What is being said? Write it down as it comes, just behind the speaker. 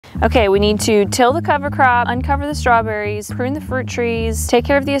Okay, we need to till the cover crop, uncover the strawberries, prune the fruit trees, take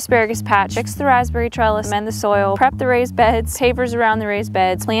care of the asparagus patch, fix the raspberry trellis, mend the soil, prep the raised beds, pavers around the raised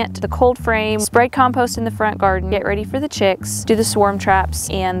beds, plant the cold frame, spread compost in the front garden, get ready for the chicks, do the swarm traps,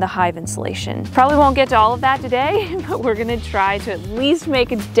 and the hive insulation. Probably won't get to all of that today, but we're gonna try to at least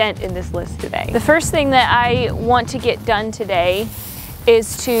make a dent in this list today. The first thing that I want to get done today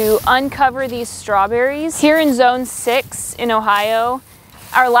is to uncover these strawberries. Here in Zone 6 in Ohio,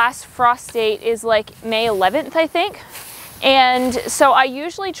 our last frost date is like May 11th, I think. And so I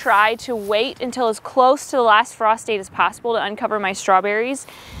usually try to wait until as close to the last frost date as possible to uncover my strawberries,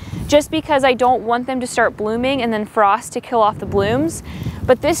 just because I don't want them to start blooming and then frost to kill off the blooms.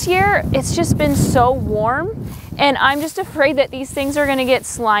 But this year, it's just been so warm, and I'm just afraid that these things are gonna get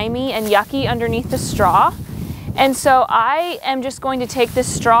slimy and yucky underneath the straw. And so I am just going to take this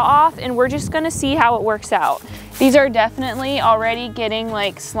straw off, and we're just gonna see how it works out. These are definitely already getting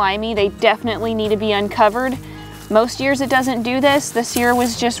like slimy. They definitely need to be uncovered. Most years it doesn't do this. This year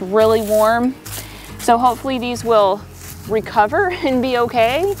was just really warm. So hopefully these will recover and be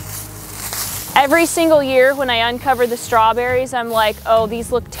okay. Every single year when I uncover the strawberries, I'm like, oh,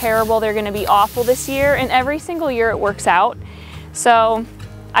 these look terrible. They're gonna be awful this year. And every single year it works out. So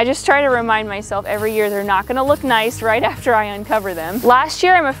I just try to remind myself every year they're not gonna look nice right after I uncover them. Last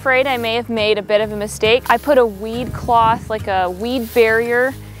year, I'm afraid I may have made a bit of a mistake. I put a weed cloth, like a weed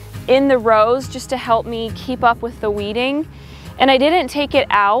barrier, in the rows just to help me keep up with the weeding. And I didn't take it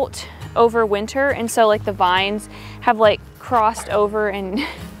out over winter, and so like the vines have like crossed over and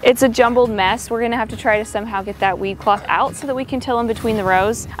it's a jumbled mess. We're gonna have to try to somehow get that weed cloth out so that we can till in between the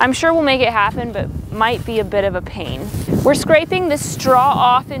rows. I'm sure we'll make it happen, but might be a bit of a pain. We're scraping this straw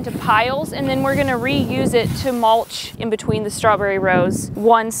off into piles, and then we're gonna reuse it to mulch in between the strawberry rows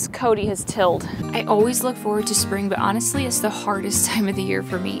once Cody has tilled. I always look forward to spring, but honestly, it's the hardest time of the year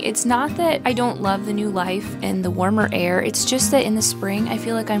for me. It's not that I don't love the new life and the warmer air, it's just that in the spring, I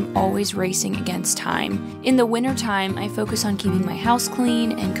feel like I'm always racing against time. In the winter time, I focus on keeping my house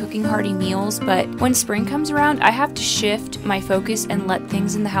clean and cooking hearty meals, but when spring comes around, I have to shift my focus and let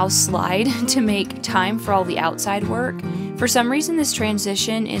things in the house slide to make time for all the outside work. For some reason, this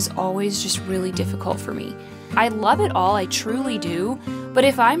transition is always just really difficult for me. I love it all, I truly do, but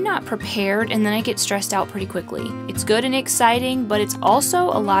if I'm not prepared, and then I get stressed out pretty quickly. It's good and exciting, but it's also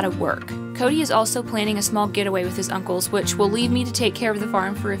a lot of work. Cody is also planning a small getaway with his uncles, which will leave me to take care of the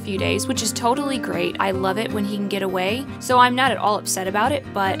farm for a few days, which is totally great. I love it when he can get away, so I'm not at all upset about it,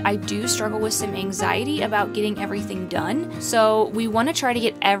 but I do struggle with some anxiety about getting everything done, so we want to try to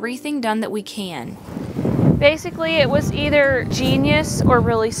get everything done that we can. Basically, it was either genius or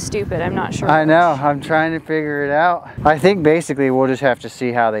really stupid. I'm not sure. I know, I'm trying to figure it out. I think basically we'll just have to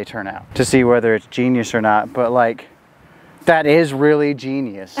see how they turn out to see whether it's genius or not, but like, that is really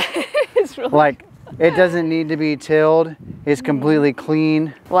genius. It's really like, it doesn't need to be tilled. It's completely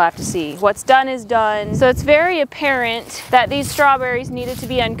clean. We'll have to see. What's done is done. So it's very apparent that these strawberries needed to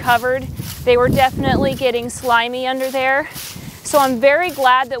be uncovered. They were definitely getting slimy under there. So I'm very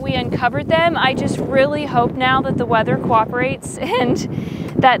glad that we uncovered them. I just really hope now that the weather cooperates and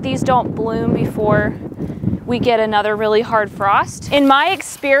that these don't bloom before we get another really hard frost. In my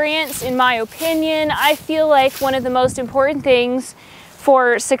experience, in my opinion, I feel like one of the most important things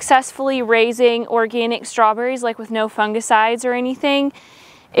for successfully raising organic strawberries, like with no fungicides or anything,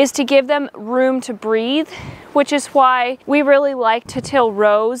 is to give them room to breathe, which is why we really like to till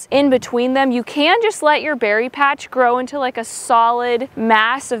rows in between them. You can just let your berry patch grow into like a solid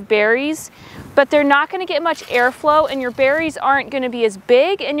mass of berries, but they're not gonna get much airflow and your berries aren't gonna be as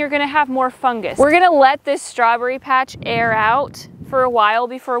big and you're gonna have more fungus. We're gonna let this strawberry patch air out for a while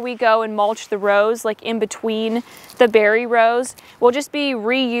before we go and mulch the rows, like in between the berry rows. We'll just be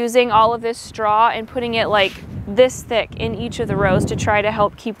reusing all of this straw and putting it like this thick in each of the rows to try to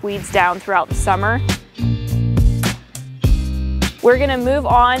help keep weeds down throughout the summer. We're gonna move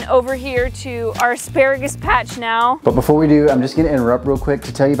on over here to our asparagus patch now. But before we do, I'm just gonna interrupt real quick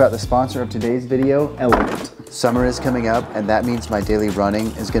to tell you about the sponsor of today's video, Element. Summer is coming up, and that means my daily running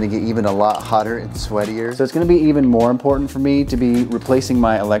is gonna get even a lot hotter and sweatier. So it's gonna be even more important for me to be replacing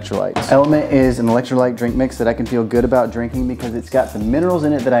my electrolytes. Element is an electrolyte drink mix that I can feel good about drinking because it's got the minerals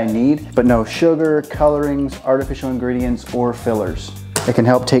in it that I need, but no sugar, colorings, artificial ingredients, or fillers. It can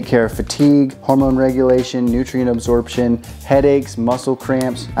help take care of fatigue, hormone regulation, nutrient absorption, headaches, muscle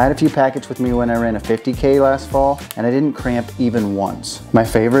cramps. I had a few packets with me when I ran a 50K last fall, and I didn't cramp even once. My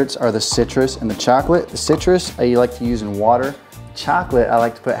favorites are the citrus and the chocolate. The citrus I like to use in water. Chocolate, I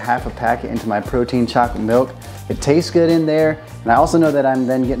like to put half a packet into my protein chocolate milk. It tastes good in there, And I also know that I'm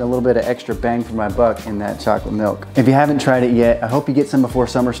then getting a little bit of extra bang for my buck in that chocolate milk. If you haven't tried it yet, I hope you get some before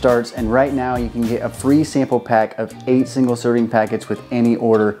summer starts. And right now you can get a free sample pack of 8 single serving packets with any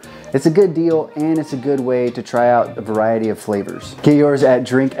order. It's a good deal and it's a good way to try out a variety of flavors. Get yours at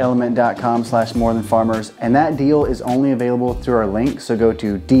drinkelement.com/morethanfarmers, and that deal is only available through our link, so go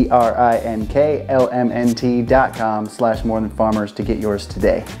to drinklmnt.com/morethanfarmers to get yours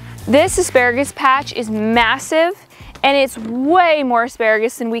today. This asparagus patch is massive and it's way more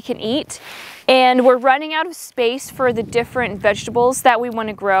asparagus than we can eat. And we're running out of space for the different vegetables that we want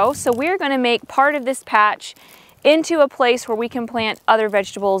to grow. So we're going to make part of this patch into a place where we can plant other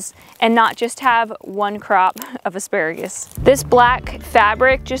vegetables and not just have one crop of asparagus. This black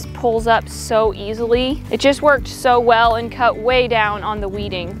fabric just pulls up so easily. It just worked so well and cut way down on the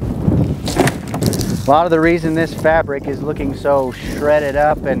weeding. A lot of the reason this fabric is looking so shredded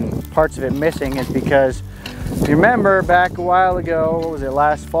up and parts of it missing is because if you remember back a while ago, what was it,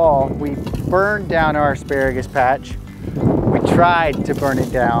 last fall, we burned down our asparagus patch. We tried to burn it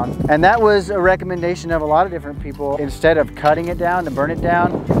down, and that was a recommendation of a lot of different people. Instead of cutting it down, to burn it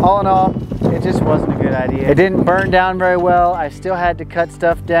down. All in all, it just wasn't a good idea. It didn't burn down very well. I still had to cut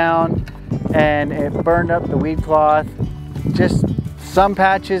stuff down, and it burned up the weed cloth. Just some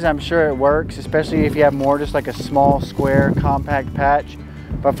patches, I'm sure it works, especially if you have more just like a small, square, compact patch.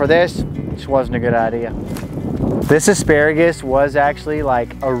 But for this, it just wasn't a good idea. This asparagus was actually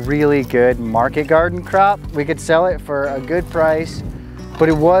like a really good market garden crop. We could sell it for a good price, but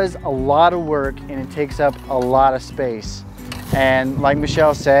it was a lot of work and it takes up a lot of space. And like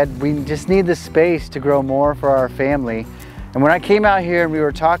Michelle said, we just need the space to grow more for our family. And when I came out here and we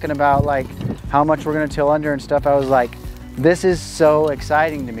were talking about like how much we're gonna till under and stuff, I was like, this is so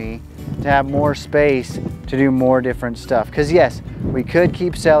exciting to me to have more space to do more different stuff. Because yes, we could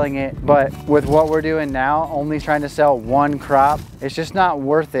keep selling it, but with what we're doing now, only trying to sell one crop, it's just not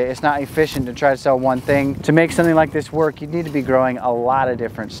worth it. It's not efficient to try to sell one thing. To make something like this work, you need to be growing a lot of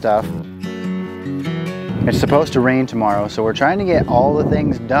different stuff. It's supposed to rain tomorrow, so we're trying to get all the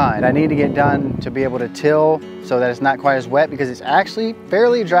things done I need to get done to be able to till so that it's not quite as wet, because it's actually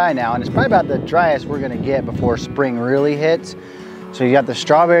fairly dry now, and it's probably about the driest we're gonna get before spring really hits. So you got the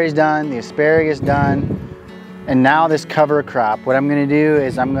strawberries done, the asparagus done, and now this cover crop. What I'm gonna do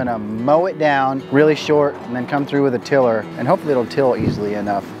is I'm gonna mow it down really short and then come through with a tiller, and hopefully it'll till easily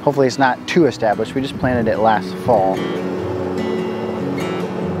enough. Hopefully it's not too established. We just planted it last fall.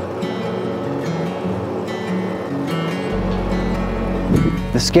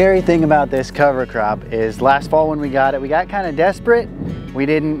 The scary thing about this cover crop is last fall when we got it, we got kind of desperate. We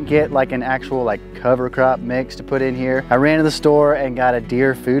didn't get like an actual like cover crop mix to put in here. I ran to the store and got a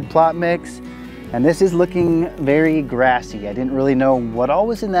deer food plot mix, and this is looking very grassy. I didn't really know what all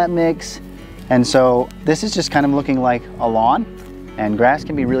was in that mix, and so this is just kind of looking like a lawn, and grass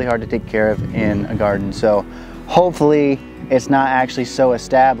can be really hard to take care of in a garden. So hopefully it's not actually so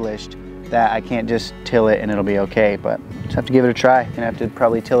established that I can't just till it and it'll be okay, but just have to give it a try. Gonna have to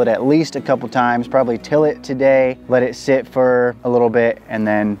probably till it at least a couple times, probably till it today, let it sit for a little bit, and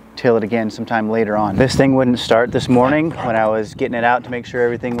then till it again sometime later on. This thing wouldn't start this morning when I was getting it out to make sure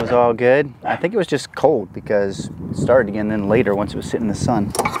everything was all good. I think it was just cold because it started again then later once it was sitting in the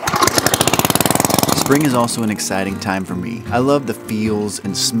sun. Spring is also an exciting time for me. I love the feels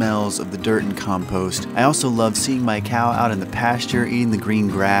and smells of the dirt and compost. I also love seeing my cow out in the pasture eating the green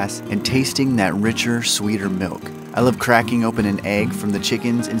grass and tasting that richer, sweeter milk. I love cracking open an egg from the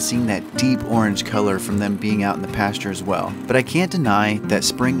chickens and seeing that deep orange color from them being out in the pasture as well. But I can't deny that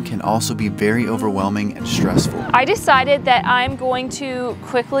spring can also be very overwhelming and stressful. I decided that I'm going to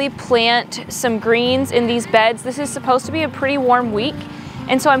quickly plant some greens in these beds. This is supposed to be a pretty warm week,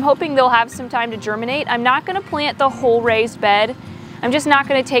 and so I'm hoping they'll have some time to germinate. I'm not gonna plant the whole raised bed. I'm just not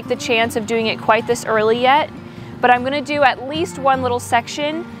gonna take the chance of doing it quite this early yet, but I'm gonna do at least one little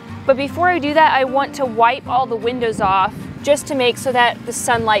section. But before I do that, I want to wipe all the windows off just to make so that the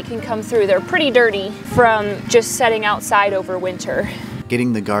sunlight can come through. They're pretty dirty from just setting outside over winter.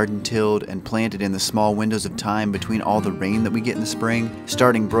 Getting the garden tilled and planted in the small windows of time between all the rain that we get in the spring,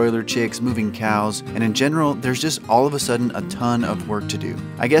 starting broiler chicks, moving cows, and in general, there's just all of a sudden a ton of work to do.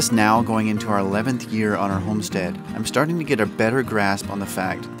 I guess now, going into our 11th year on our homestead, I'm starting to get a better grasp on the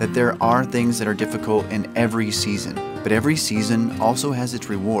fact that there are things that are difficult in every season. But every season also has its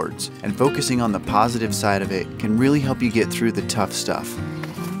rewards, and focusing on the positive side of it can really help you get through the tough stuff.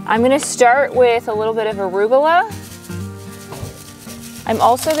 I'm gonna start with a little bit of arugula. I'm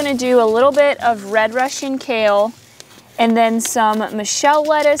also gonna do a little bit of red Russian kale, and then some Michelle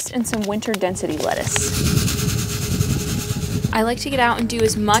lettuce and some winter density lettuce. I like to get out and do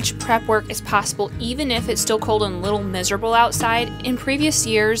as much prep work as possible, even if it's still cold and a little miserable outside. In previous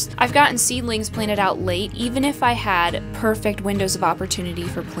years, I've gotten seedlings planted out late, even if I had perfect windows of opportunity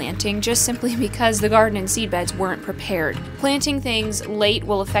for planting, just simply because the garden and seed beds weren't prepared. Planting things late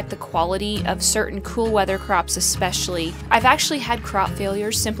will affect the quality of certain cool weather crops especially. I've actually had crop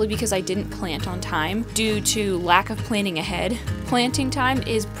failures simply because I didn't plant on time due to lack of planning ahead. Planting time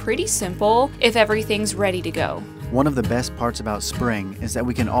is pretty simple if everything's ready to go. One of the best parts about spring is that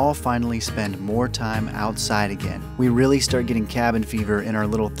we can all finally spend more time outside again. We really start getting cabin fever in our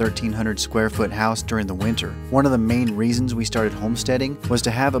little 1,300 square foot house during the winter. One of the main reasons we started homesteading was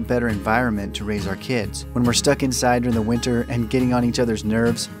to have a better environment to raise our kids. When we're stuck inside during the winter and getting on each other's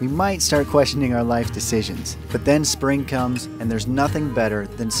nerves, we might start questioning our life decisions. But then spring comes and there's nothing better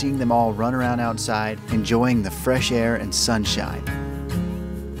than seeing them all run around outside, enjoying the fresh air and sunshine.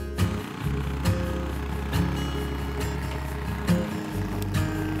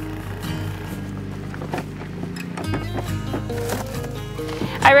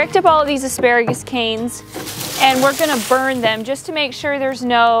 I raked up all of these asparagus canes and we're gonna burn them just to make sure there's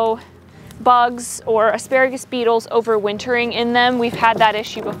no bugs or asparagus beetles overwintering in them. We've had that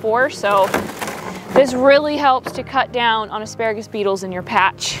issue before, so this really helps to cut down on asparagus beetles in your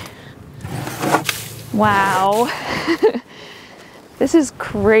patch. Wow, this is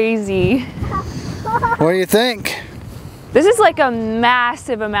crazy. What do you think? This is like a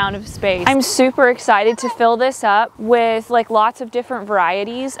massive amount of space. I'm super excited to fill this up with like lots of different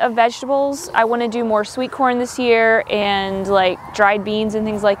varieties of vegetables. I want to do more sweet corn this year and like dried beans and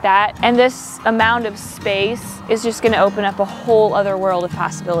things like that. And this amount of space is just going to open up a whole other world of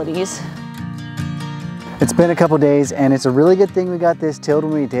possibilities. It's been a couple days and it's a really good thing we got this tilled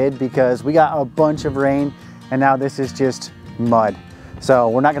when we did, because we got a bunch of rain and now this is just mud. So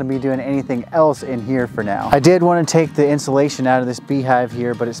we're not going to be doing anything else in here for now. I did want to take the insulation out of this beehive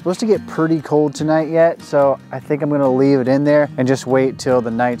here, but it's supposed to get pretty cold tonight yet. So I think I'm going to leave it in there and just wait till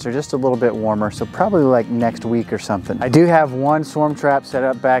the nights are just a little bit warmer. So probably like next week or something. I do have one swarm trap set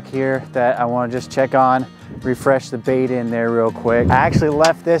up back here that I want to just check on, refresh the bait in there real quick. I actually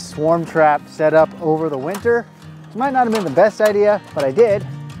left this swarm trap set up over the winter. It might not have been the best idea, but I did.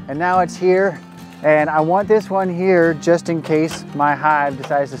 And now it's here. And I want this one here just in case my hive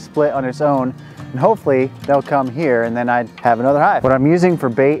decides to split on its own. And hopefully they'll come here and then I'd have another hive. What I'm using for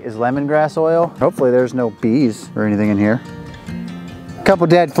bait is lemongrass oil. Hopefully there's no bees or anything in here. A couple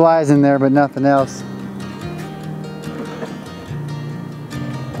dead flies in there, but nothing else.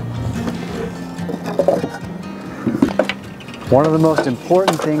 One of the most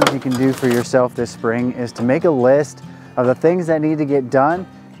important things you can do for yourself this spring is to make a list of the things that need to get done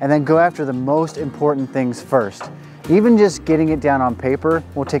and then go after the most important things first. Even just getting it down on paper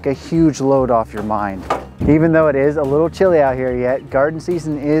will take a huge load off your mind. Even though it is a little chilly out here yet, garden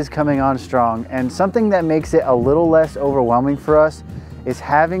season is coming on strong, and something that makes it a little less overwhelming for us is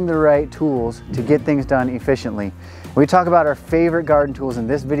having the right tools to get things done efficiently. We talk about our favorite garden tools in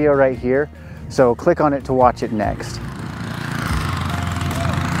this video right here, so click on it to watch it next.